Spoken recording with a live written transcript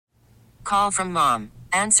call from mom.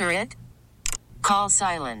 Answer it. Call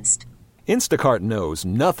silenced. Instacart knows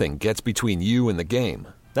nothing gets between you and the game.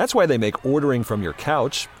 That's why they make ordering from your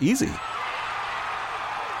couch easy.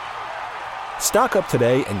 Stock up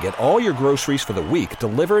today and get all your groceries for the week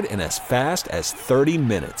delivered in as fast as 30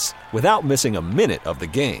 minutes without missing a minute of the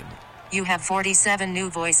game. You have 47 new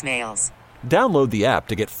voicemails. Download the app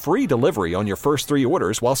to get free delivery on your first 3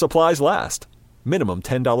 orders while supplies last. Minimum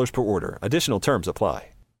 $10 per order. Additional terms apply.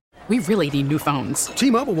 We really need new phones.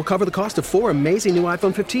 T-Mobile will cover the cost of 4 amazing new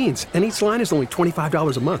iPhone 15s, and each line is only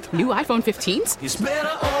 $25 a month. New iPhone 15s? It's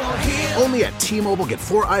better over here. Only at T-Mobile, get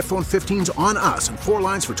 4 iPhone 15s on us and 4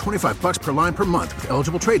 lines for $25 per line per month with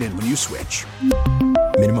eligible trade-in when you switch.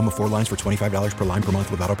 Minimum of 4 lines for $25 per line per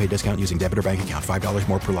month with autopay discount using debit or bank account. $5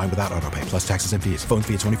 more per line without autopay, plus taxes and fees. Phone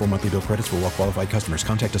fee at 24 monthly bill credits for well-qualified customers.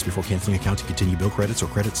 Contact us before canceling account to continue bill credits or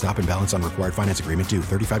credit stop and balance on required finance agreement due.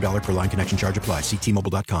 $35 per line connection charge applies. See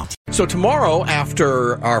T-Mobile.com. So tomorrow,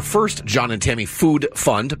 after our first John and Tammy Food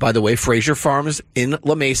Fund, by the way, Fraser Farms in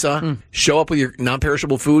La Mesa, show up with your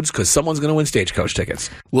non-perishable foods because someone's going to win Stagecoach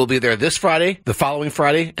tickets. We'll be there this Friday, the following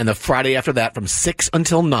Friday, and the Friday after that from 6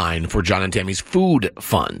 until 9 for John and Tammy's Food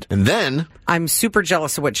Fund. And then... I'm super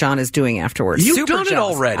jealous of what John is doing afterwards. You've super done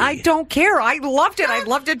jealous. it already. I don't care. I loved it. I'd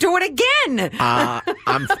love to do it again.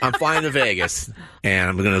 I'm flying to Vegas, and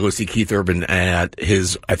I'm going to go see Keith Urban at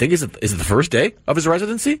his, I think, is it the first day of his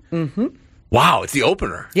residency? Mm-hmm. Wow, it's the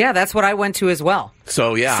opener. Yeah, that's what I went to as well.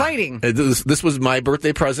 So, yeah. Exciting. This was my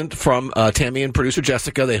birthday present from Tammy and producer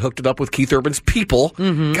Jessica. They hooked it up with Keith Urban's people.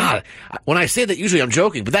 Mm-hmm. God, when I say that, usually I'm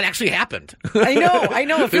joking, but that actually happened. I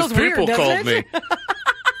know. It feels weird, doesn't called it? me.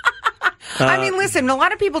 I mean, listen, a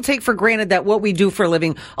lot of people take for granted that what we do for a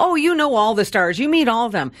living, oh, you know all the stars, you meet all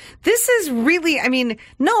of them. This is really,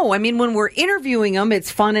 when we're interviewing them, it's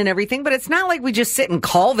fun and everything, but it's not like we just sit and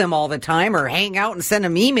call them all the time or hang out and send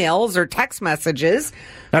them emails or text messages.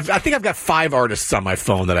 I think I've got 5 artists on my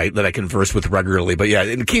phone that I converse with regularly, but yeah,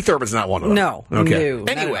 and Keith Urban's not one of them. No. Okay. No,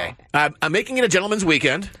 anyway, I'm making it a gentleman's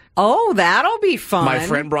weekend. Oh, that'll be fun. My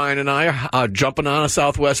friend Brian and I are jumping on a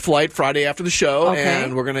Southwest flight Friday after the show,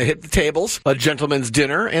 and we're going to hit the tables, a gentleman's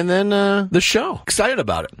dinner, and then the show. Excited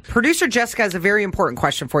about it. Producer Jessica has a very important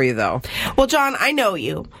question for you, though. Well, John, I know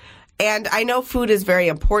you. And I know food is very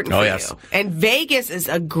important for yes. you. And Vegas is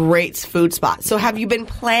a great food spot. So have you been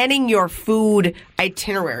planning your food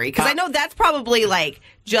itinerary? Because I know that's probably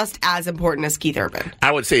just as important as Keith Urban.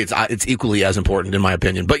 I would say it's equally as important in my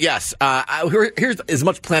opinion. But yes, here's as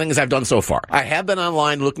much planning as I've done so far. I have been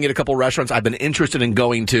online looking at a couple restaurants I've been interested in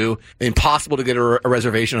going to. Impossible to get a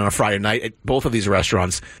reservation on a Friday night at both of these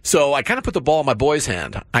restaurants. So I kind of put the ball in my boy's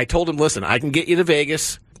hand. I told him, listen, I can get you to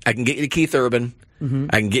Vegas. I can get you to Keith Urban. Mm-hmm.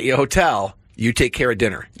 I can get you a hotel. You take care of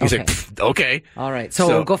dinner. He's like, okay. All right.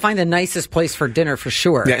 So go find the nicest place for dinner for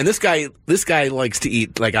sure. Yeah, and this guy likes to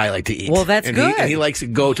eat like I like to eat. Well, that's good. And he likes to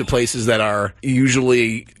go to places that are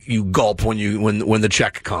usually you gulp when the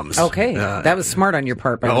check comes. Okay. That was smart on your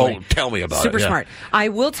part, by the way. Oh, tell me about it. Super smart. I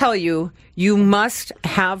will tell you, you must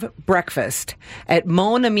have breakfast at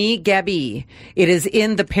Mon Ami Gabi. It is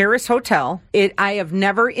in the Paris Hotel. I have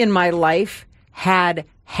never in my life had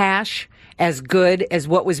hash as good as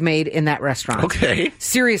what was made in that restaurant. Okay.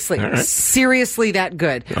 Seriously. Right. Seriously that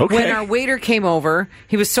good. Okay. When our waiter came over,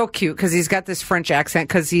 he was so cute because he's got this French accent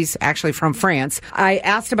because he's actually from France. I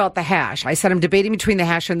asked about the hash. I said, I'm debating between the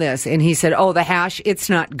hash and this. And he said, oh, the hash, it's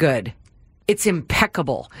not good. It's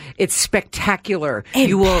impeccable. It's spectacular.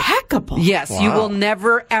 Impeccable? Yes. Wow. You will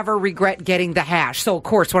never, ever regret getting the hash. So, of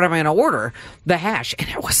course, what am I going to order? The hash. And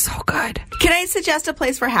it was so good. Can I suggest a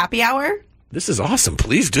place for happy hour? This is awesome.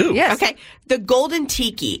 Please do. Yes. Okay. The Golden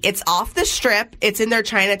Tiki. It's off the strip. It's in their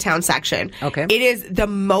Chinatown section. Okay. It is the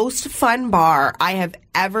most fun bar I have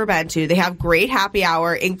ever been to. They have great happy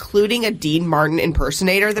hour, including a Dean Martin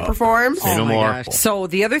impersonator that performs. Say no more. Gosh. So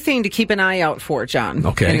the other thing to keep an eye out for, John.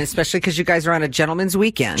 Okay. And especially because you guys are on a gentleman's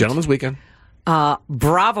weekend. Gentleman's weekend.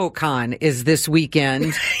 BravoCon is this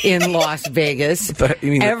weekend in Las Vegas.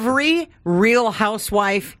 Every Real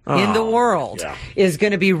Housewife in the world is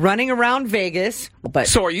going to be running around Vegas. But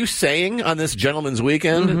so are you saying on this gentleman's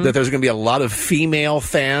weekend that there's going to be a lot of female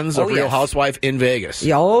fans of Real Housewife in Vegas?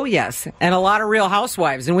 Oh, yes. And a lot of Real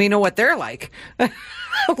Housewives. And we know what they're like.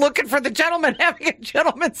 Looking for the gentleman having a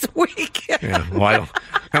gentleman's weekend. Yeah, well,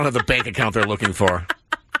 I don't have the bank account they're looking for.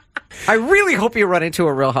 I really hope you run into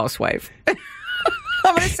a Real Housewife.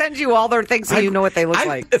 I'm going to send you all their things so you know what they look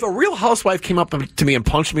like. If a Real Housewife came up to me and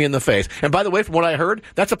punched me in the face, and by the way, from what I heard,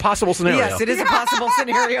 that's a possible scenario. Yes, it is a possible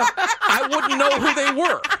scenario. I wouldn't know who they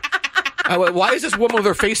were. Why is this woman with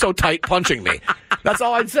her face so tight punching me? That's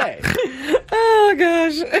all I'd say. Oh,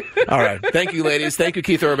 gosh. All right. Thank you, ladies. Thank you,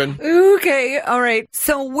 Keith Urban. Okay. All right.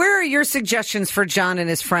 So where are your suggestions for John and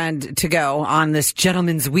his friend to go on this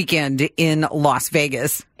gentleman's weekend in Las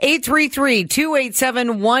Vegas?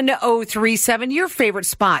 833-287-1037. Your favorite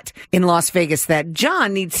spot in Las Vegas that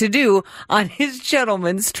John needs to do on his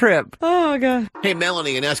gentleman's trip. Oh, God. Hey,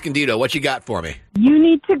 Melanie in Escondido, what you got for me? You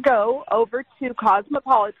need to go over to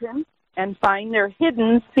Cosmopolitan and find their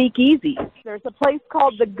hidden speakeasy. There's a place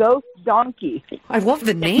called the Ghost Donkey. I love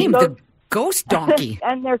the name, the Ghost Donkey.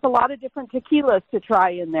 And there's a lot of different tequilas to try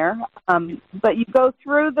in there. But you go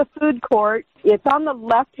through the food court. It's on the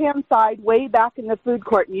left-hand side, way back in the food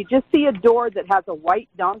court, and you just see a door that has a white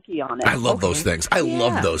donkey on it. I love those things. I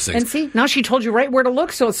love those things. And see, now she told you right where to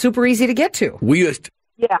look, so it's super easy to get to.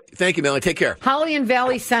 Yeah. Thank you, Melanie. Take care. Holly and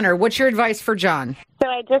Valley Center, what's your advice for John? So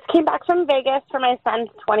I just came back from Vegas for my son's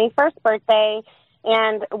 21st birthday,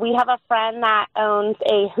 and we have a friend that owns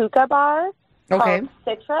a hookah bar called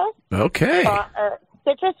Citrus. Okay.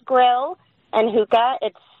 Citrus Grill and Hookah.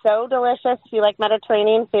 It's so delicious if you like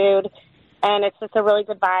Mediterranean food, and it's just a really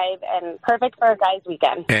good vibe and perfect for a guy's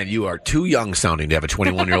weekend. And you are too young sounding to have a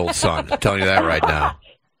 21-year-old son. I'm telling you that right now.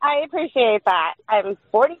 I appreciate that. I'm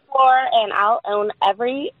 44, and I'll own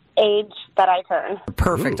every age that I turn.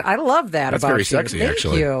 Perfect. Ooh. I love that That's about you. very sexy, Thank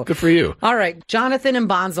actually. you. Good for you. All right, Jonathan and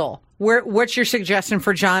Bonzel. What's your suggestion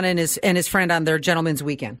for John and his friend on their gentleman's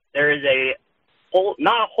weekend? There is a hole,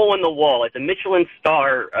 not a hole in the wall. It's a Michelin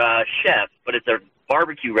star chef, but it's a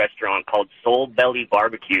barbecue restaurant called Soul Belly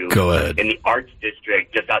Barbecue. Go ahead. In the Arts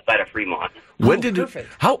District, just outside of Fremont. When did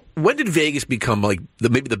Vegas become maybe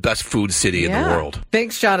the best food city in the world?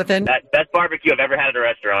 Thanks, Jonathan. Best barbecue I've ever had at a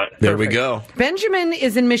restaurant. There we go. Benjamin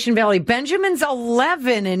is in Mission Valley. Benjamin's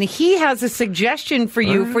 11, and he has a suggestion for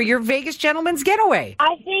you for your Vegas gentleman's getaway.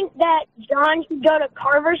 I think that John should go to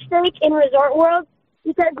Carver Steak in Resort World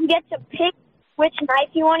because you get to pick which knife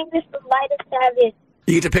you want to use, the lightest to heaviest.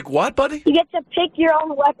 You get to pick what, buddy? You get to pick your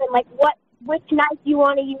own weapon, like which knife you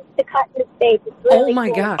want to use to cut your steak. It's really oh, my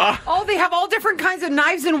cool. God. Oh, they have all different kinds of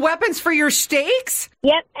knives and weapons for your steaks?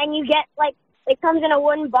 Yep, and you get, it comes in a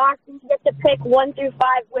wooden box, and you get to pick 1 through 5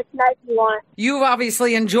 which knife you want. You've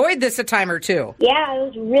obviously enjoyed this a time or two. Yeah, it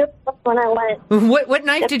was really fun when I went. What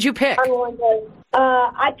knife did you pick?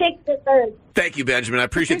 I picked the third. Thank you, Benjamin. I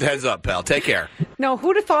appreciate the heads up, pal. Take care. Now,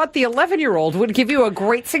 who'd have thought the 11-year-old would give you a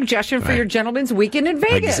great suggestion for your gentleman's weekend in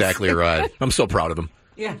Vegas? Exactly right. I'm so proud of him.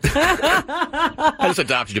 Yeah. I just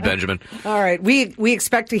adopted you, Benjamin. All right. We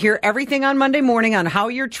expect to hear everything on Monday morning on how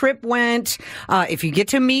your trip went. If you get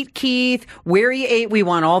to meet Keith, where he ate, we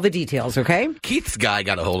want all the details, okay? Keith's guy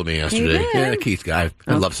got a hold of me yesterday. Yeah, Keith's guy.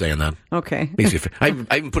 I love saying that. Okay. I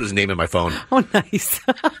even put his name in my phone. Oh, nice.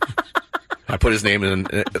 I put his name in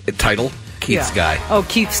a title, Keith's guy. Oh,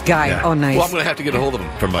 Keith's guy. Yeah. Oh, nice. Well, I'm going to have to get a hold of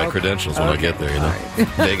him for my credentials when I get there,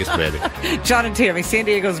 Vegas, baby. John and Tammy, San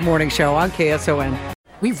Diego's morning show on KSON.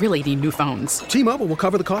 We really need new phones. T-Mobile will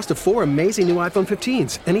cover the cost of 4 amazing new iPhone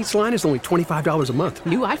 15s, and each line is only $25 a month.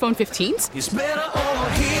 New iPhone 15s? It's better over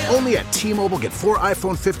here. Only at T-Mobile, get 4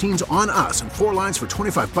 iPhone 15s on us and 4 lines for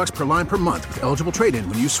 $25 per line per month with eligible trade-in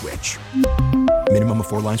when you switch. Minimum of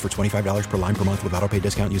 4 lines for $25 per line per month with autopay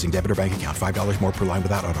discount using debit or bank account. $5 more per line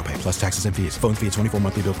without autopay, plus taxes and fees. Phone fee at 24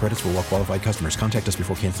 monthly bill credits for well-qualified customers. Contact us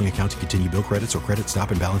before canceling account to continue bill credits or credit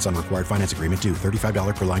stop and balance on required finance agreement due.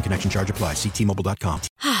 $35 per line connection charge applies. See T-Mobile.com.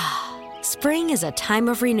 Spring is a time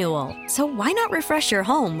of renewal, so why not refresh your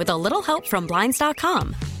home with a little help from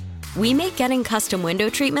Blinds.com? We make getting custom window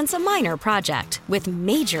treatments a minor project with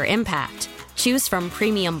major impact. Choose from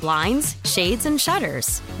premium blinds, shades, and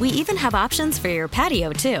shutters. We even have options for your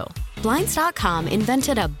patio, too. Blinds.com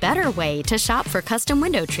invented a better way to shop for custom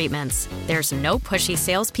window treatments. There's no pushy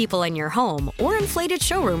salespeople in your home or inflated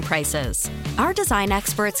showroom prices. Our design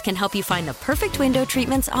experts can help you find the perfect window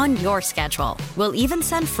treatments on your schedule. We'll even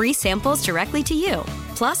send free samples directly to you.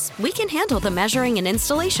 Plus, we can handle the measuring and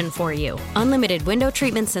installation for you. Unlimited window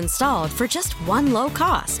treatments installed for just one low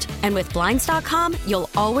cost. And with Blinds.com, you'll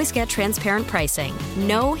always get transparent pricing.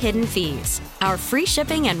 No hidden fees. Our free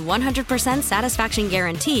shipping and 100% satisfaction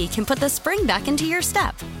guarantee can put the spring back into your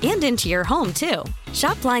step and into your home, too.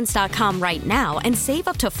 Shop Blinds.com right now and save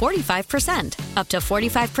up to 45%. Up to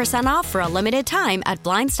 45% off for a limited time at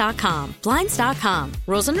Blinds.com. Blinds.com.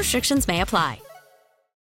 Rules and restrictions may apply.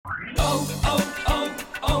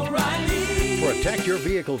 Protect your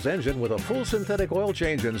vehicle's engine with a full synthetic oil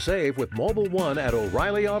change and save with Mobile One at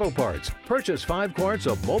O'Reilly Auto Parts. Purchase 5 quarts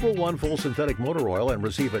of Mobile One full synthetic motor oil and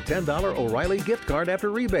receive a $10 O'Reilly gift card after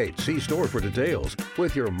rebate. See store for details.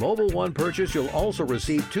 With your Mobile One purchase, you'll also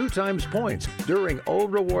receive 2 times points during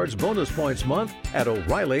Old Rewards Bonus Points Month at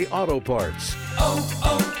O'Reilly Auto Parts.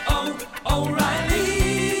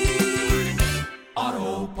 O'Reilly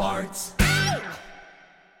Auto Parts.